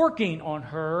still working on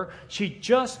her. She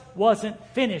just wasn't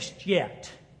finished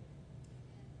yet.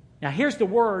 Now here's the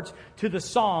words to the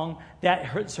song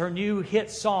that's her new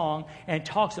hit song, and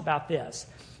talks about this.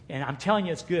 And I'm telling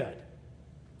you, it's good.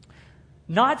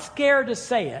 Not scared to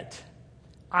say it,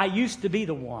 I used to be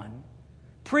the one,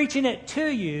 preaching it to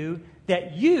you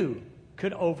that you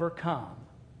could overcome.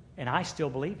 And I still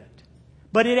believe it.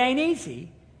 But it ain't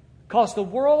easy, because the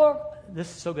world, this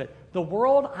is so good, the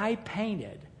world I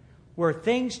painted, where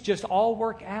things just all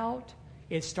work out,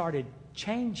 it started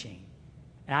changing.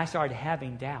 And I started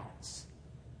having doubts.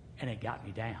 And it got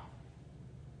me down.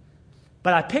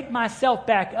 But I picked myself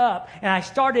back up and I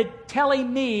started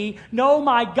telling me, no,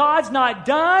 my God's not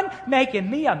done making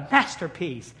me a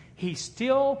masterpiece. He's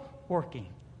still working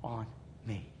on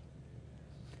me.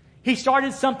 He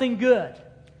started something good,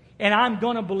 and I'm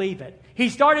going to believe it. He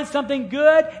started something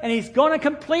good, and He's going to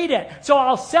complete it. So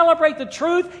I'll celebrate the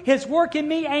truth. His work in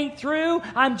me ain't through.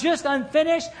 I'm just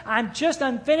unfinished.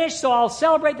 So I'll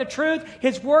celebrate the truth.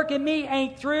 His work in me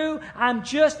ain't through. I'm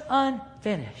just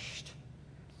unfinished.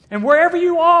 And wherever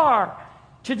you are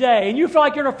today, and you feel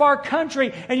like you're in a far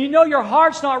country, and you know your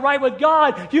heart's not right with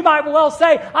God, you might well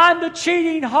say, I'm the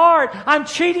cheating heart. I'm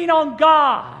cheating on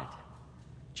God.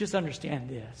 Just understand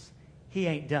this. He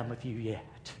ain't done with you yet.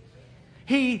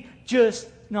 He just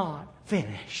not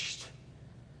finished.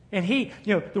 And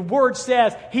the Word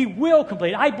says He will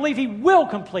complete it. I believe He will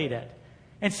complete it.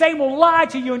 And Satan will lie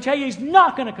to you and tell you He's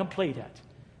not going to complete it.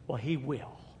 Well, He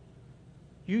will.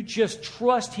 You just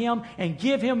trust Him and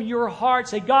give Him your heart.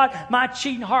 Say, God, my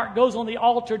cheating heart goes on the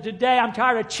altar today. I'm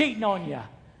tired of cheating on you.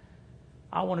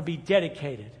 I want to be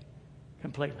dedicated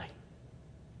completely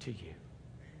to you.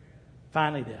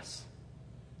 Finally this.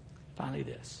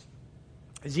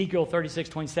 Ezekiel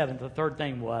 36:27, the third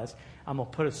thing was, I'm going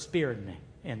to put a spirit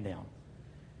in them.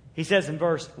 He says in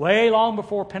way long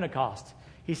before Pentecost,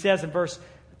 he says in verse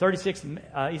 36,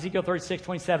 Ezekiel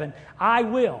 36:27, I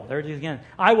will, there it is again,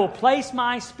 I will place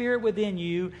my spirit within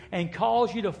you and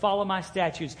cause you to follow my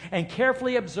statutes and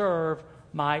carefully observe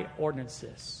my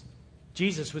ordinances.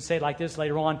 Jesus would say it like this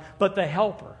later on, but the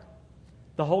Helper,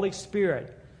 the Holy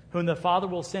Spirit, whom the Father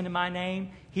will send in my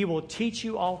name, He will teach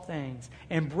you all things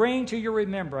and bring to your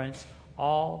remembrance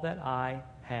all that I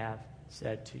have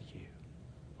said to you.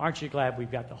 Aren't you glad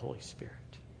we've got the Holy Spirit?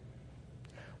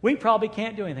 We probably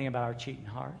can't do anything about our cheating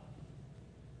heart.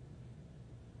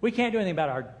 We can't do anything about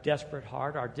our desperate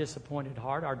heart, our disappointed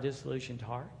heart, our disillusioned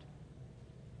heart,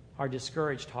 our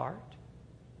discouraged heart.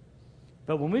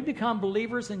 But when we become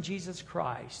believers in Jesus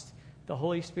Christ, the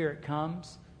Holy Spirit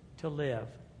comes to live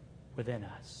within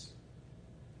us.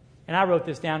 And I wrote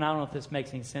this down. I don't know if this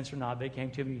makes any sense or not, but it came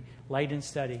to me late in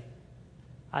study.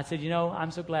 I said,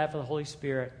 I'm so glad for the Holy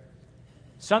Spirit.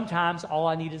 Sometimes all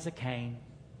I need is a cane,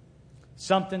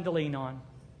 something to lean on,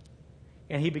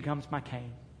 and He becomes my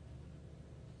cane.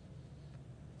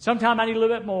 Sometimes I need a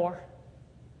little bit more,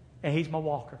 and He's my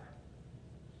walker.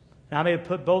 And I may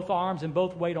put both arms and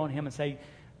both weight on Him and say,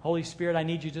 Holy Spirit, I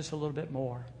need you just a little bit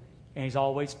more. And He's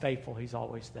always faithful. He's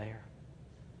always there.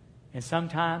 And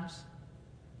sometimes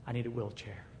I need a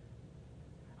wheelchair.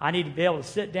 I need to be able to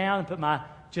sit down and put my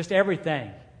just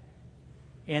everything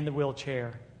in the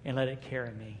wheelchair and let it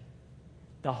carry me.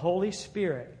 The Holy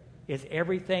Spirit is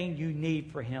everything you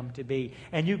need for Him to be.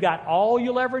 And you got all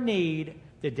you'll ever need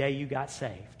the day you got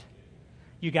saved.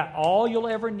 You got all you'll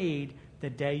ever need the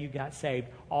day you got saved.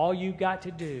 All you got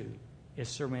to do is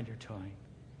surrender to Him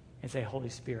and say, Holy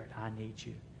Spirit, I need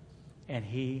you. And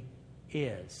He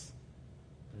is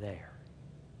there.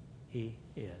 He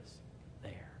is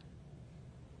there.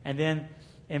 And then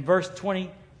in verse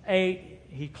 28,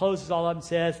 he closes all up and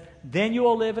says, then you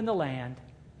will live in the land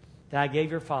that I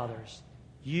gave your fathers.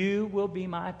 You will be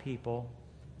my people,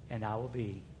 and I will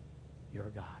be your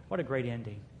God. What a great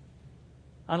ending.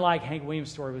 Unlike Hank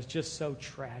Williams' story, it was just so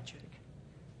tragic.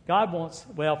 God wants,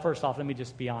 well, first off, let me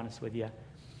just be honest with you.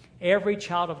 Every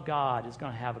child of God is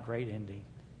going to have a great ending.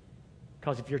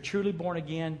 Because if you're truly born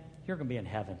again, you're going to be in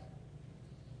heaven.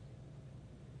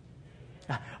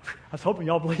 I was hoping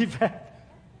y'all believe that.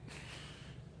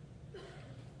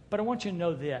 But I want you to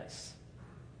know this.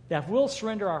 That if we'll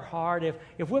surrender our heart,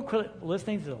 if we'll quit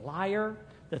listening to the liar,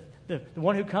 the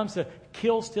one who comes to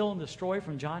kill, steal, and destroy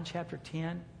from John chapter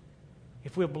 10,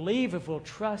 if we'll believe, if we'll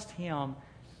trust Him,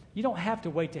 you don't have to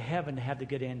wait to heaven to have the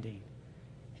good ending.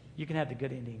 You can have the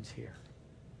good endings here.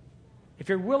 If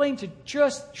you're willing to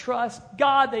just trust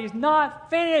God that He's not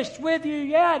finished with you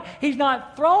yet, He's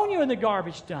not thrown you in the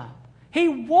garbage dump. He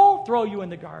won't throw you in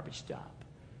the garbage dump.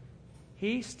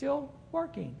 He's still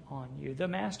working on you. The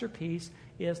masterpiece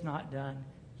is not done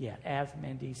yet, as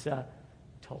Mandisa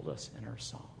told us in her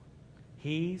song.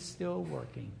 He's still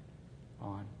working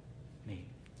on me.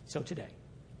 So today,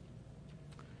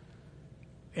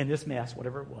 in this mess,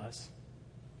 whatever it was,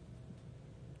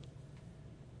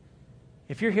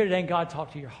 if you're here today and God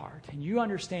talked to your heart, and you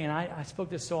understand, I spoke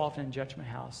this so often in Judgment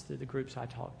House through the groups I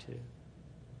talked to.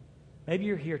 Maybe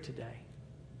you're here today,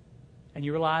 and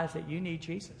you realize that you need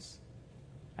Jesus.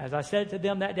 As I said to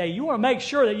them that day, you want to make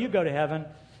sure that you go to heaven.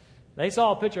 They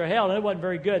saw a picture of hell, and it wasn't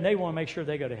very good, and they want to make sure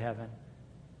they go to heaven.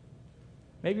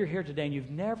 Maybe you're here today, and you've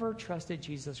never trusted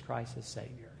Jesus Christ as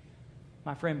Savior.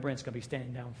 My friend Brent's going to be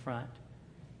standing down front.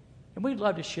 And we'd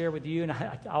love to share with you, and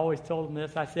I always told him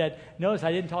this. I said, notice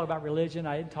I didn't talk about religion.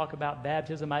 I didn't talk about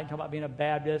baptism. I didn't talk about being a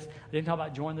Baptist. I didn't talk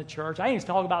about joining the church. I didn't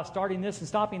talk about starting this and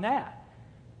stopping that.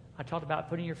 I talked about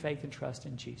putting your faith and trust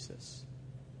in Jesus.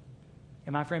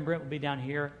 And my friend Brent will be down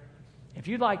here. If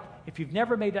you've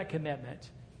never made that commitment,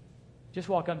 just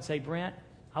walk up and say, Brent,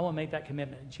 I want to make that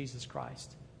commitment in Jesus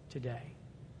Christ today.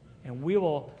 And we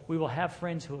will have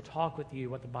friends who will talk with you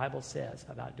what the Bible says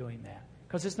about doing that.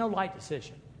 Because it's no light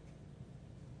decision.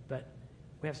 But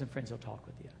we have some friends who will talk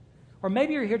with you. Or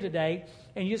maybe you're here today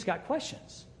and you just got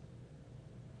questions.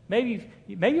 Maybe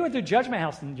you went to Judgment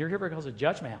House and you're here because of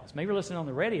Judgment House. Maybe you're listening on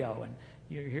the radio and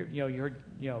you're here, you heard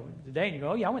today and you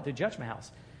go, oh yeah, I went to Judgment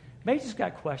House. Maybe you just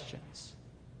got questions.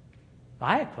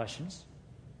 I had questions.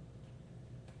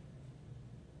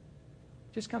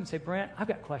 just come and say, Brent, I've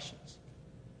got questions.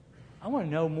 I want to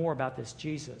know more about this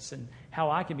Jesus and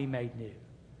how I can be made new.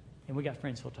 And we got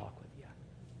friends who'll talk with you.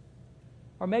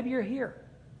 Or maybe you're here.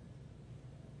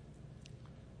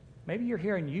 Maybe you're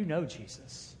here and you know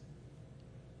Jesus.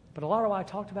 But a lot of what I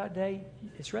talked about today,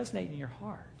 it's resonating in your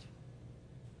heart.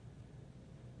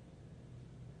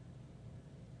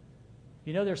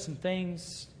 You know, there's some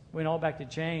things, went all back to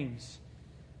James.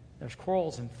 There's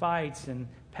quarrels and fights and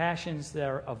passions that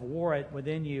are of war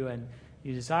within you, and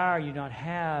you desire, you don't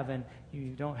have, and you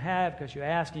don't have because you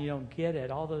ask and you don't get it,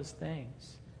 all those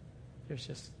things. There's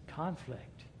just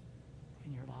conflict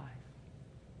in your life.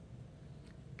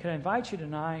 Can I invite you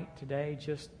today,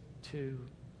 just to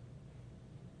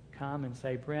come and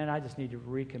say, Brent, I just need to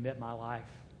recommit my life.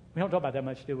 We don't talk about that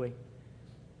much, do we?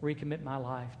 Recommit my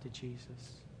life to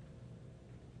Jesus.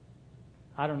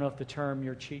 I don't know if the term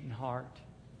your cheating heart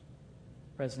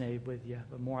resonated with you,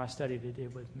 but more I studied it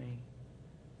did with me.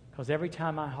 Because every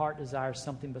time my heart desires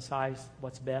something besides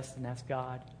what's best, and that's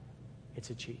God, it's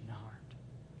a cheating heart.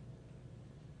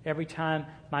 Every time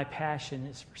my passion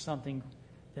is for something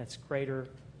that's greater,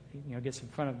 gets in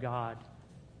front of God,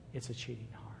 it's a cheating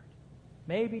heart.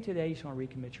 Maybe today you just want to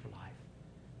recommit your life.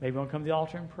 Maybe you want to come to the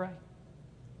altar and pray.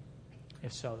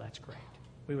 If so, that's great.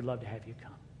 We would love to have you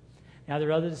come. Now, there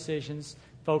are other decisions.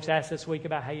 Folks asked this week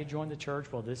about how you join the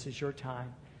church. Well, this is your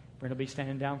time. We're going to be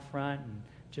standing down front, and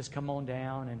just come on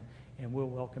down, and we'll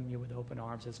welcome you with open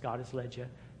arms as God has led you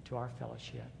to our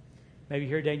fellowship. Maybe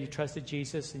here today you trusted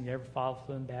Jesus and you never followed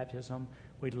through in baptism.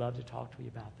 We'd love to talk to you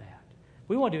about that.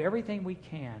 We want to do everything we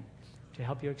can to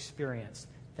help you experience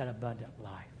that abundant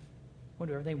life. We want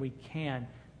to do everything we can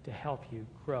to help you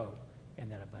grow in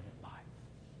that abundant life.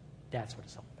 That's what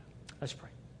it's all about. Let's pray.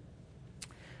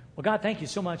 Well, God, thank you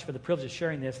so much for the privilege of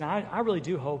sharing this. And I really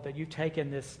do hope that you've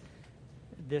taken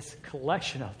this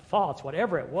collection of thoughts,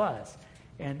 whatever it was,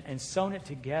 and sewn it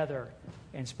together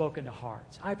and spoken to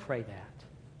hearts. I pray that.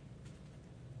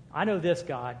 I know this,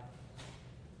 God,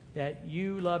 that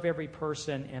you love every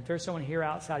person, and if there's someone here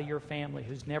outside of your family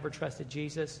who's never trusted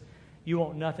Jesus, you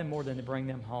want nothing more than to bring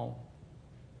them home.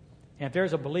 And if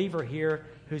there's a believer here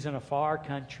who's in a far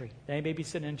country, they may be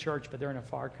sitting in church, but they're in a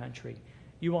far country,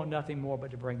 you want nothing more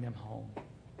but to bring them home.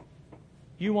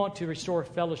 You want to restore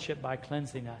fellowship by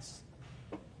cleansing us.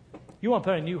 You want to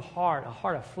put a new heart, a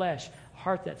heart of flesh, a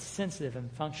heart that's sensitive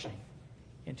and functioning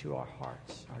into our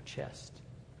hearts, our chest.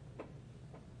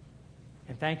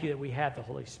 And thank you that we have the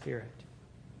Holy Spirit.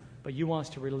 But you want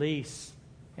us to release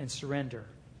and surrender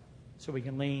so we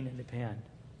can lean and depend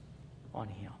on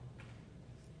Him.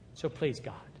 So please,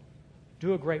 God,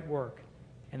 do a great work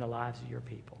in the lives of your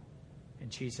people. In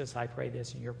Jesus, I pray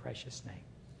this in your precious name.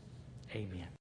 Amen.